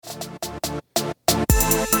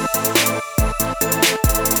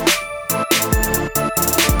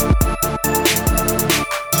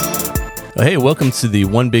Well, hey, welcome to the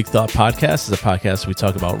One Big Thought podcast. It's a podcast we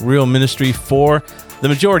talk about real ministry for the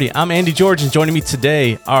majority. I'm Andy George, and joining me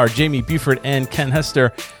today are Jamie Buford and Ken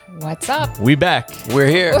Hester. What's up? We back. We're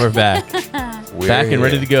here. We're back. We're back here. And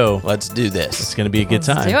ready to go. Let's do this. It's going to be a good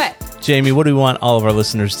time. Let's do it. Jamie, what do we want all of our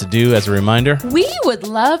listeners to do as a reminder? We would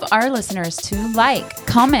love our listeners to like,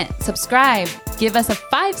 comment, subscribe, give us a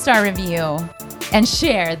 5-star review, and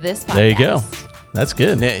share this podcast. There you go. That's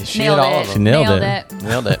good. She hit all of She them. nailed it.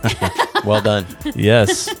 Nailed it. Well done.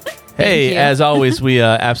 Yes. Hey, you. as always, we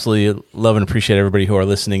absolutely love and appreciate everybody who are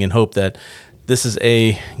listening and hope that this is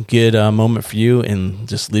a good moment for you in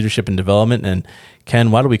just leadership and development. And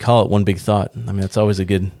Ken, why do we call it One Big Thought? I mean, it's always a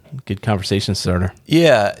good conversation starter.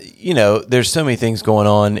 Yeah, there's so many things going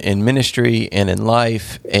on in ministry and in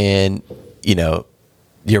life, and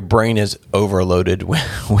your brain is overloaded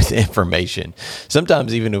with information.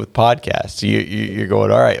 Sometimes even with podcasts, you're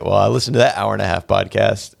going, all right, well, I listened to that hour-and-a-half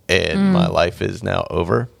podcast, and my life is now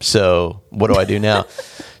over. So what do I do now?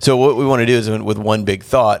 So what we want to do is, with One Big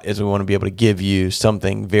Thought, is we want to be able to give you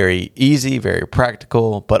something very easy, very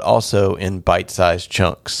practical, but also in bite-sized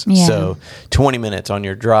chunks. Yeah. So 20 minutes on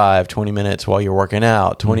your drive, 20 minutes while you're working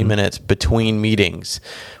out, 20 minutes between meetings,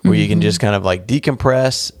 where you can just kind of like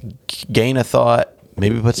decompress, gain a thought,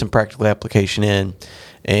 maybe put some practical application in.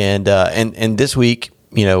 And this week,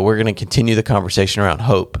 we're going to continue the conversation around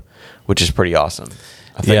hope, which is pretty awesome.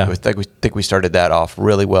 I think we started that off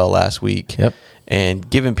really well last week. Yep. And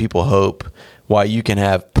giving people hope, why you can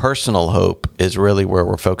have personal hope, is really where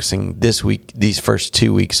we're focusing this week, these first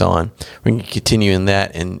 2 weeks on. We're going to continue in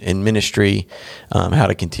that in ministry, how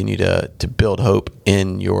to continue to build hope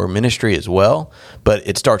in your ministry as well. But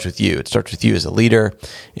it starts with you. It starts with you as a leader.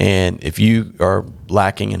 And if you are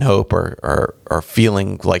lacking in hope or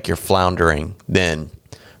feeling like you're floundering, then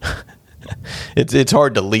it's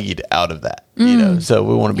hard to lead out of that. So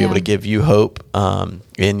we want to be able to give you hope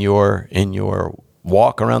in your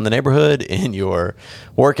walk around the neighborhood, in your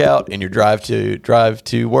workout, in your drive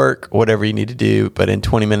to work, whatever you need to do. But in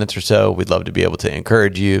 20 minutes or so, we'd love to be able to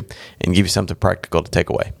encourage you and give you something practical to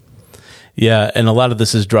take away. Yeah, and a lot of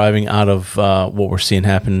this is driving out of what we're seeing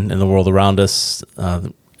happen in the world around us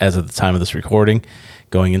as of the time of this recording,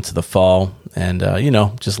 going into the fall. And,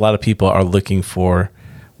 just a lot of people are looking for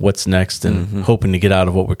what's next and hoping to get out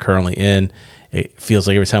of what we're currently in. It feels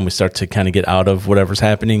like every time we start to kind of get out of whatever's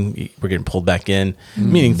happening, we're getting pulled back in,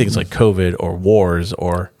 meaning things like COVID or wars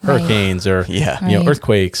or hurricanes or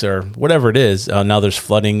earthquakes or whatever it is. Now there's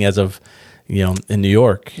flooding as of, in New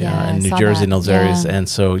York and New Jersey and those areas. And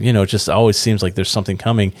so, it just always seems like there's something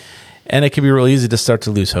coming. And it can be really easy to start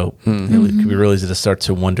to lose hope. It can be really easy to start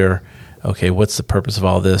to wonder, okay, what's the purpose of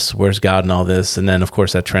all this? Where's God in all this? And then, of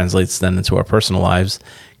course, that translates then into our personal lives,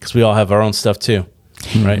 because we all have our own stuff too,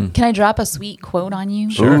 right? Can I drop a sweet quote on you?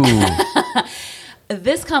 Sure.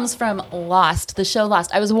 This comes from Lost, the show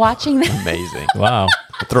Lost. I was watching this. Amazing. Wow.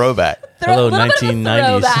 A throwback. Hello, little bit of a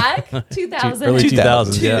 1990s. throwback, 2000. Early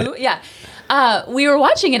 2000s, yeah. We were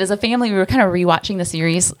watching it as a family. We were kind of rewatching the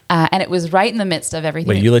series, and it was right in the midst of everything.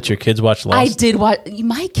 Wait, you let your kids watch Lost? I did watch.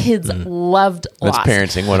 My kids loved That's Lost.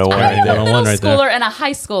 parenting 101. I have a right middle there. schooler and a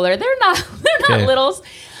high schooler. They're not Okay. littles.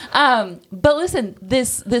 But listen,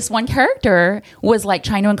 this one character was like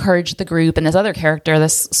trying to encourage the group, and this other character,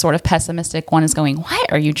 this sort of pessimistic one, is going, "Why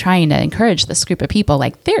are you trying to encourage this group of people?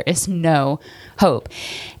 Like, there is no hope."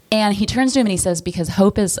 And he turns to him and he says, "Because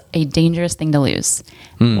hope is a dangerous thing to lose."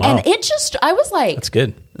 Wow. And it just, I was like, That's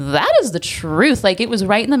good. that is the truth. Like, it was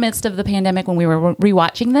right in the midst of the pandemic when we were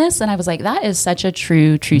rewatching this, and I was like, that is such a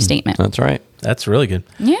true statement. That's right. That's really good.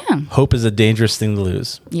 Yeah. Hope is a dangerous thing to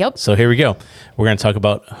lose. Yep. So here we go. We're going to talk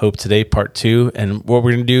about hope today, part 2. And what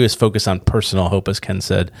we're going to do is focus on personal hope, as Ken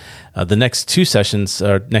said. The next 2 sessions,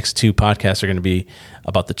 or next 2 podcasts, are going to be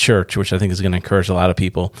about the church, which I think is going to encourage a lot of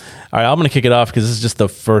people. All right, I'm going to kick it off because this is just the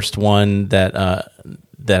first one that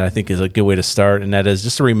I think is a good way to start. And that is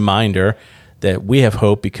just a reminder that we have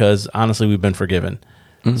hope because, honestly, we've been forgiven.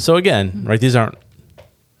 So again, right, these aren't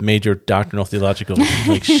major doctrinal, theological,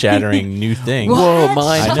 like shattering new things. Whoa,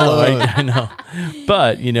 mind blown. I know.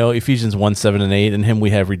 But, Ephesians 1, 7, and 8, in him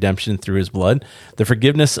we have redemption through his blood, the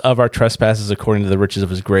forgiveness of our trespasses according to the riches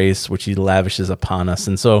of his grace, which he lavishes upon us.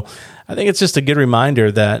 And so I think it's just a good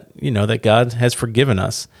reminder that, that God has forgiven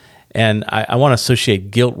us. And I want to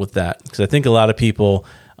associate guilt with that, because I think a lot of people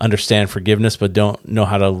understand forgiveness but don't know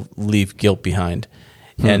how to leave guilt behind.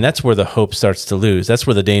 And that's where the hope starts to lose. That's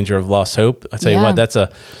where the danger of lost hope. I tell you what, that's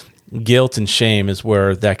a guilt and shame is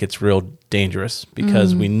where that gets real dangerous,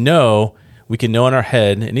 because we can know in our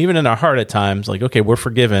head and even in our heart at times, like, okay, we're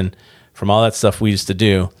forgiven from all that stuff we used to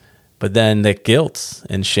do, But then that guilt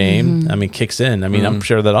and shame, I mean, kicks in. I mean, I'm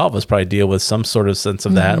sure that all of us probably deal with some sort of sense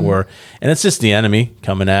of that and it's just the enemy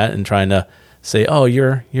coming at and trying to say, oh,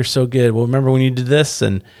 you're so good. Well, remember when you did this,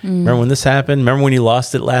 and remember when this happened? Remember when you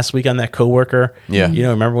lost it last week on that coworker? Yeah. You know,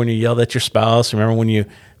 remember when you yelled at your spouse? Remember when you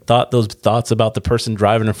thought those thoughts about the person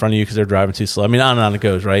driving in front of you because they're driving too slow? I mean, on and on it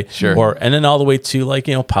goes, right? Sure. And then all the way to like,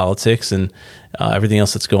 you know, politics and everything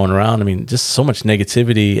else that's going around. I mean, just so much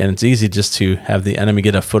negativity, and it's easy just to have the enemy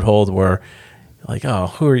get a foothold where like, oh,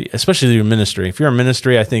 who are you? Especially your ministry. If you're in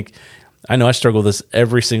ministry, I know I struggle with this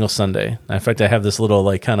every single Sunday. In fact, I have this little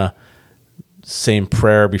like kind of same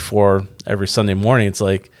prayer before every Sunday morning. It's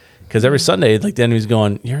like, because every Sunday, like the enemy's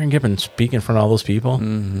going, you're going to get up and speak in front of all those people.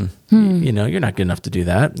 You know, you're not good enough to do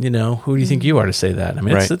that. You know, who do you think you are to say that? I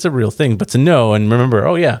mean, it's a real thing. But to know and remember,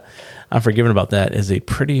 oh yeah, I'm forgiven about that is a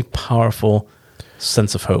pretty powerful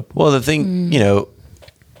sense of hope. Well, the thing, you know,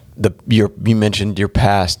 you mentioned your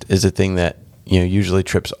past is a thing that, you know, usually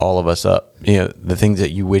trips all of us up. You know, the things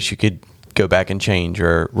that you wish you could go back and change,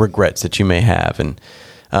 or regrets that you may have. And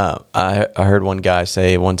I heard one guy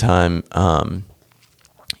say one time,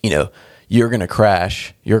 you know, you're going to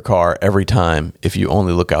crash your car every time if you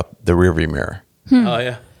only look out the rearview mirror. Oh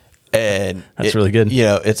yeah. And that's really good. You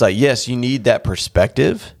know, it's like, yes, you need that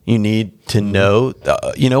perspective. You need to know,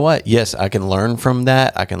 you know what? Yes, I can learn from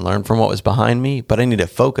that. I can learn from what was behind me, but I need to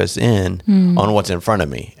focus in on what's in front of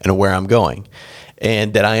me and where I'm going,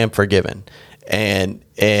 and that I am forgiven. And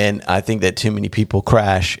I think that too many people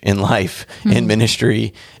crash in life, in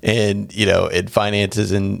ministry, and, you know, in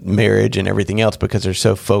finances and marriage and everything else, because they're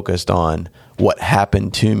so focused on what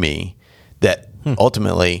happened to me that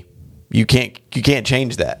ultimately you can't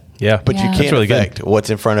change that. Yeah. But you That's can really affect good.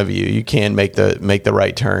 what's in front of you. You can make the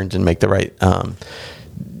right turns and make the right,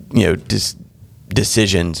 you know,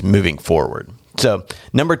 decisions moving forward. So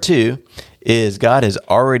 2 is God has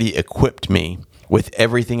already equipped me with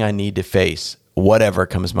everything I need to face whatever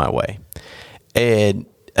comes my way. And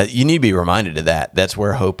you need to be reminded of that. That's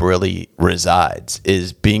where hope really resides,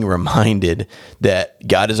 is being reminded that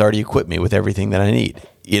God has already equipped me with everything that I need.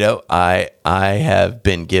 You know, I have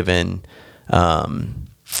been given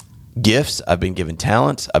gifts. I've been given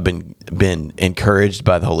talents. I've been encouraged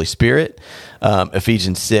by the Holy Spirit.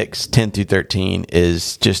 Ephesians 6:10-13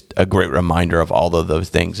 is just a great reminder of all of those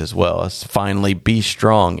things as well. As finally, be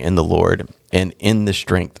strong in the Lord and in the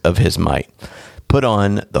strength of his might. Put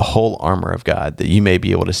on the whole armor of God, that you may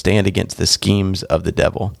be able to stand against the schemes of the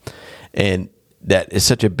devil. And that is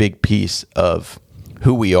such a big piece of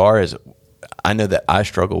who we are. As I know that I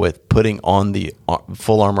struggle with putting on the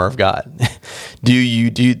full armor of God. Do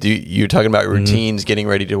you're talking about routines, getting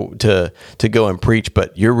ready to go and preach,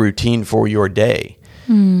 but your routine for your day.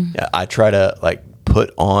 I try to like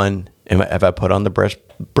put on, have I put on the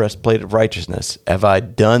breastplate of righteousness? Have I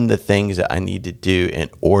done the things that I need to do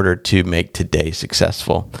in order to make today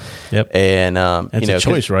successful? Yep. And it's a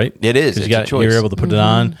choice, right? It is. It's a choice. You're able to put it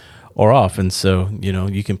on or off. And so, you know,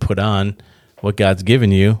 you can put on what God's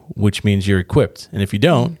given you, which means you're equipped. And if you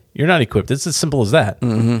don't, you're not equipped. It's as simple as that.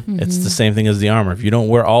 It's the same thing as the armor. If you don't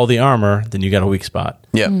wear all the armor, then you got a weak spot.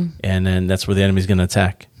 Yeah. And then that's where the enemy's going to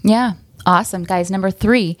attack. Yeah. Awesome, guys.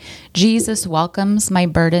 3, Jesus welcomes my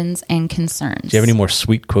burdens and concerns. Do you have any more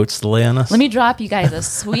sweet quotes to lay on us? Let me drop you guys a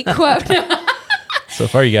sweet quote. So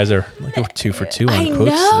far, you guys are like 2 for 2 on I quotes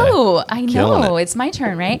today. I Killing know. it. It's my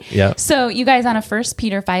turn, right? Yeah. So you guys on a 1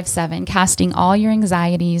 Peter 5:7, casting all your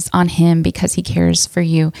anxieties on him because he cares for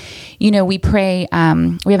you. You know, we pray,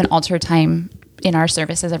 we have an altar time in our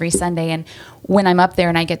services every Sunday. And when I'm up there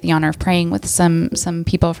and I get the honor of praying with some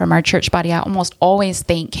people from our church body, I almost always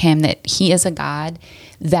thank him that he is a God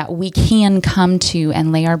that we can come to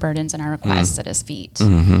and lay our burdens and our requests at his feet.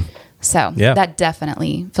 So that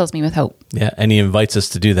definitely fills me with hope. Yeah. And he invites us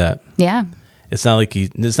to do that. Yeah. It's not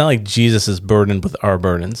like Jesus is burdened with our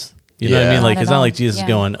burdens. You know what I mean? Like, Not at it's not all. like Jesus Yeah.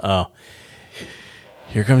 going, oh,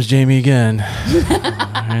 here comes Jamie again.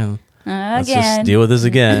 Let's just deal with this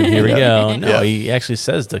again. Here we go. No, he actually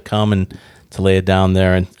says to come and to lay it down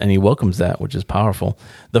there, and he welcomes that, which is powerful.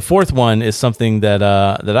 The fourth one is something that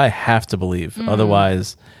I have to believe.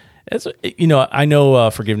 Otherwise, it's, you know, I know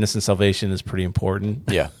forgiveness and salvation is pretty important.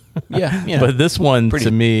 Yeah. Yeah. But this one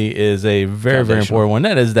to me is a very, very important one.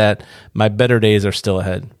 That is that my better days are still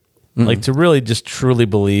ahead. Like, to really just truly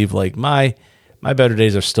believe, like, my better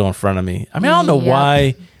days are still in front of me. I mean, I don't know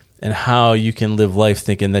why and how you can live life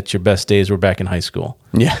thinking that your best days were back in high school,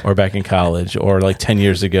 or back in college, or like 10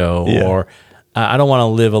 years ago, or I don't want to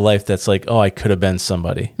live a life that's like, oh, I could have been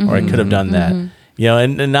somebody, or I could have done that, you know.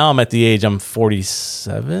 And now I'm at the age, I'm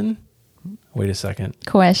 47. Wait a second.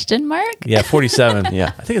 Question mark? Yeah, 47.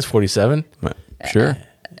 Yeah. I think it's 47. Sure.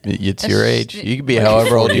 It's your age. You can be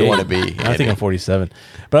however old you want to be. I think I'm 47,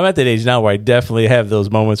 but I'm at that age now where I definitely have those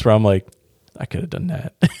moments where I'm like, I could have done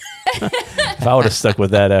that. If I would have stuck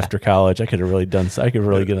with that after college, I could have really done. I could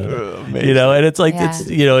really get and it's like it's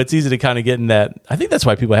it's easy to kind of get in that. I think that's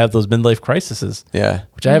why people have those midlife crises. Yeah,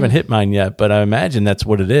 which I haven't hit mine yet, but I imagine that's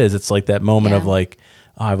what it is. It's like that moment of like,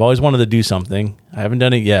 oh, I've always wanted to do something, I haven't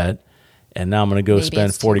done it yet, and now I'm going to go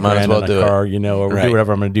spend 40 grand on a car, or do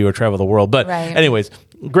whatever I'm going to do, or travel the world. But anyways,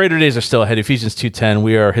 greater days are still ahead. Ephesians 2:10,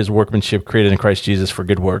 we are his workmanship created in Christ Jesus for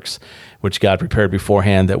good works, which God prepared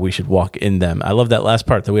beforehand that we should walk in them. I love that last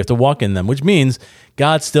part, that we have to walk in them, which means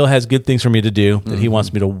God still has good things for me to do that he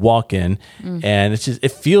wants me to walk in. And it's just,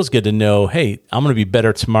 it feels good to know, hey, I'm going to be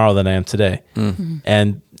better tomorrow than I am today.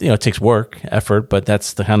 And, it takes work, effort, but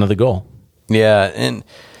that's the kind of the goal. Yeah. And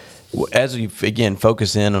as we, again,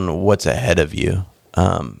 focus in on what's ahead of you,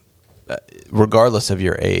 regardless of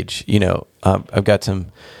your age, I've got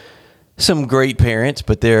some great parents,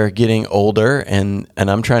 but they're getting older, and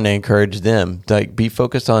I'm trying to encourage them to be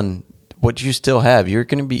focused on what you still have.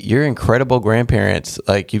 You're incredible grandparents.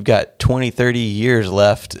 Like, you've got 20, 30 years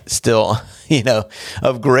left still,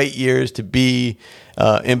 of great years to be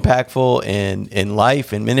impactful in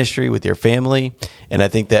life and ministry with your family. And I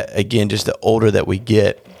think that, again, just the older that we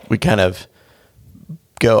get, we kind of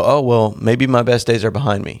go, oh, well, maybe my best days are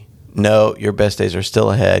behind me. No, your best days are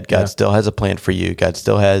still ahead. God still has a plan for you. God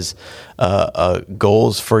still has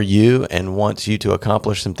goals for you and wants you to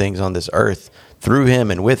accomplish some things on this earth through him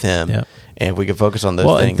and with him. Yeah. And if we can focus on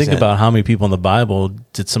those things. And think about how many people in the Bible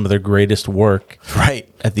did some of their greatest work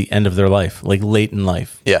at the end of their life, like late in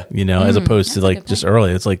life. Yeah. As opposed to like just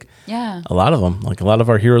early. It's like a lot of them, like a lot of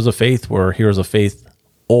our heroes of faith were heroes of faith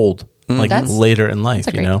old, like later in life.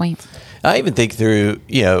 That's a great point. I even think through,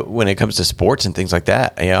 when it comes to sports and things like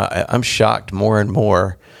that, I'm shocked more and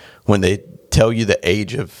more when they tell you the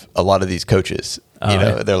age of a lot of these coaches.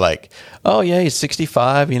 They're like, oh yeah, he's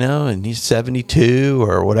 65, and he's 72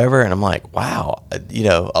 or whatever. And I'm like, wow,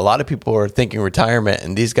 a lot of people are thinking retirement,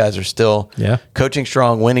 and these guys are still coaching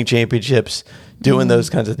strong, winning championships, doing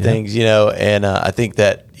those kinds of things, and I think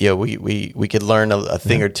that, we could learn a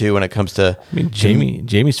thing or two when it comes to. I mean,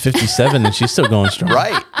 Jamie's 57 and she's still going strong.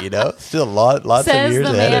 Right. Still lots of years ahead of you. Says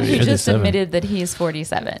the man who just admitted that he's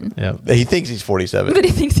 47. Yeah. He thinks he's 47. But he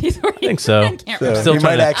thinks he's 47. I think so. He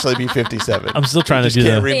might actually be 57. I'm still trying to do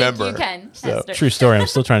can't remember. True story. I'm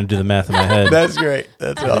still trying to do the math in my head. That's great.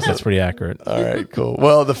 That's awesome. That's pretty accurate. All right, cool.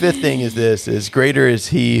 Well, the fifth thing is this, is greater is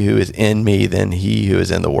he who is in me than he who is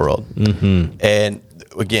in the world. Mm-hmm. And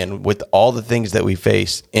again, with all the things that we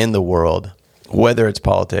face in the world, whether it's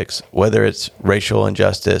politics, whether it's racial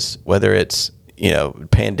injustice, whether it's,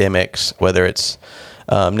 pandemics, whether it's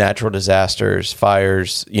natural disasters,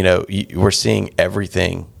 fires, we're seeing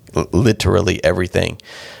everything, literally everything.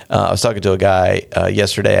 I was talking to a guy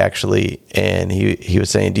yesterday, actually, and he was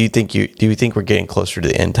saying, do you think we're getting closer to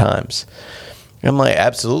the end times? And I'm like,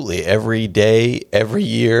 absolutely. Every day, every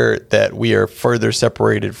year that we are further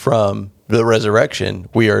separated from the resurrection,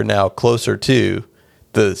 we are now closer to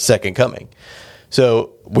the second coming.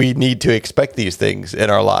 So we need to expect these things in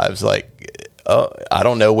our lives. Like, I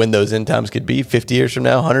don't know when those end times could be, 50 years from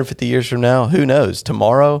now, 150 years from now, who knows,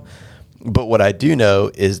 tomorrow. But what I do know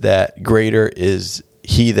is that greater is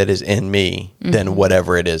he that is in me than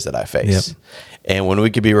whatever it is that I face. Yep. And when we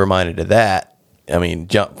could be reminded of that, I mean,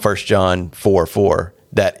 1 John 4:4,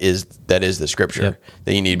 that is the scripture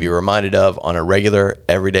that you need to be reminded of on a regular,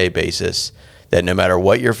 everyday basis, that no matter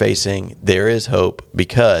what you're facing, there is hope,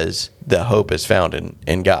 because the hope is found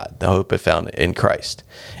in God. The hope is found in Christ.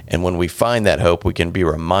 And when we find that hope, we can be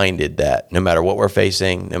reminded that no matter what we're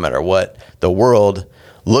facing, no matter what the world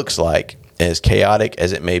looks like, as chaotic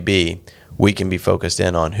as it may be, we can be focused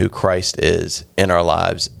in on who Christ is in our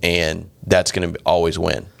lives, and that's going to always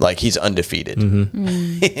win. Like, he's undefeated.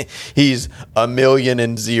 He's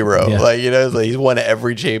 1,000,000. Yeah. Like, he's won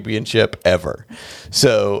every championship ever.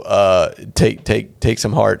 So take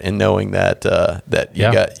some heart in knowing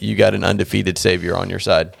that you got an undefeated Savior on your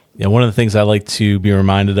side. Yeah, one of the things I like to be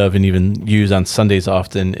reminded of and even use on Sundays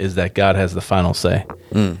often is that God has the final say.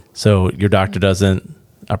 So your doctor doesn't,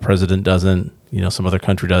 our president doesn't, some other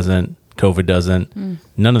country doesn't, COVID doesn't.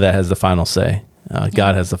 None of that has the final say.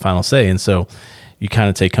 God has the final say. And so you kind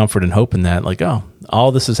of take comfort and hope in that, like, oh,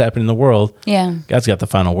 all this is happening in the world. Yeah. God's got the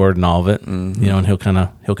final word in all of it, and he'll kind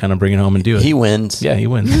of bring it home and do it. He wins. Yeah, he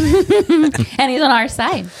wins. And he's on our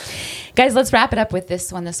side. Guys, let's wrap it up with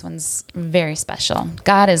this one. This one's very special.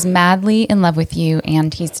 God is madly in love with you,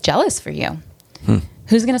 and he's jealous for you.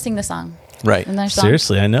 Who's going to sing the song? Right.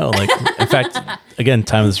 Seriously, I know. Like, in fact, again,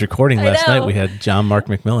 time of this recording last night, we had John Mark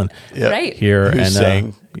McMillan right here, who and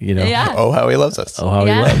sang you know. Yeah. Oh, how he loves us. Oh, how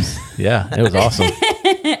Yeah. he loves. Yeah, it was awesome.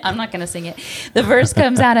 I'm not going to sing it. The verse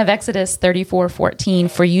comes out of Exodus 34:14.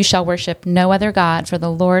 For you shall worship no other God, for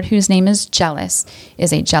the Lord, whose name is jealous,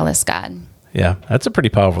 is a jealous God. Yeah, that's a pretty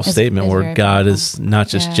powerful statement it's where very God powerful. is not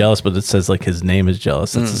just Yeah. jealous, but it says like his name is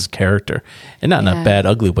jealous. That's his character. And not in a Yeah. bad,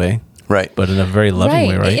 ugly way, Right. but in a very loving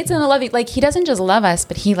way, right? It's in a loving, like he doesn't just love us,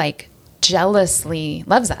 but he like jealously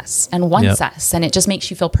loves us and wants Yep. us, and it just makes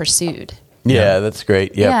you feel pursued. Yeah, that's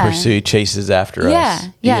great. Yeah, Yeah. pursue, chases after us. Yeah,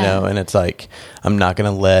 yeah. You know, and it's like I'm not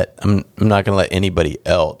gonna let anybody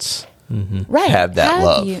else Right. have that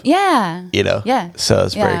love. Yeah. You know? Yeah. So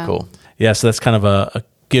it's very Yeah. cool. Yeah, so that's kind of a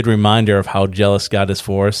good reminder of how jealous God is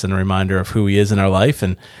for us, and a reminder of who he is in our life,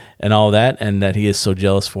 and all that, and that he is so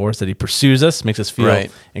jealous for us, that he pursues us, makes us feel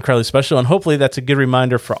Right. incredibly special. And hopefully that's a good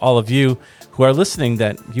reminder for all of you who are listening,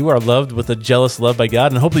 that you are loved with a jealous love by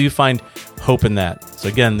God, and hopefully you find hope in that. So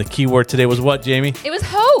again, the key word today was what, Jamie? It was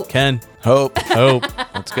hope. Ken? Hope. Hope.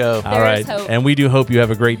 Let's go. All right. hope. And we do hope you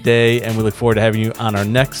have a great day, and we look forward to having you on our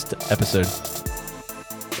next episode.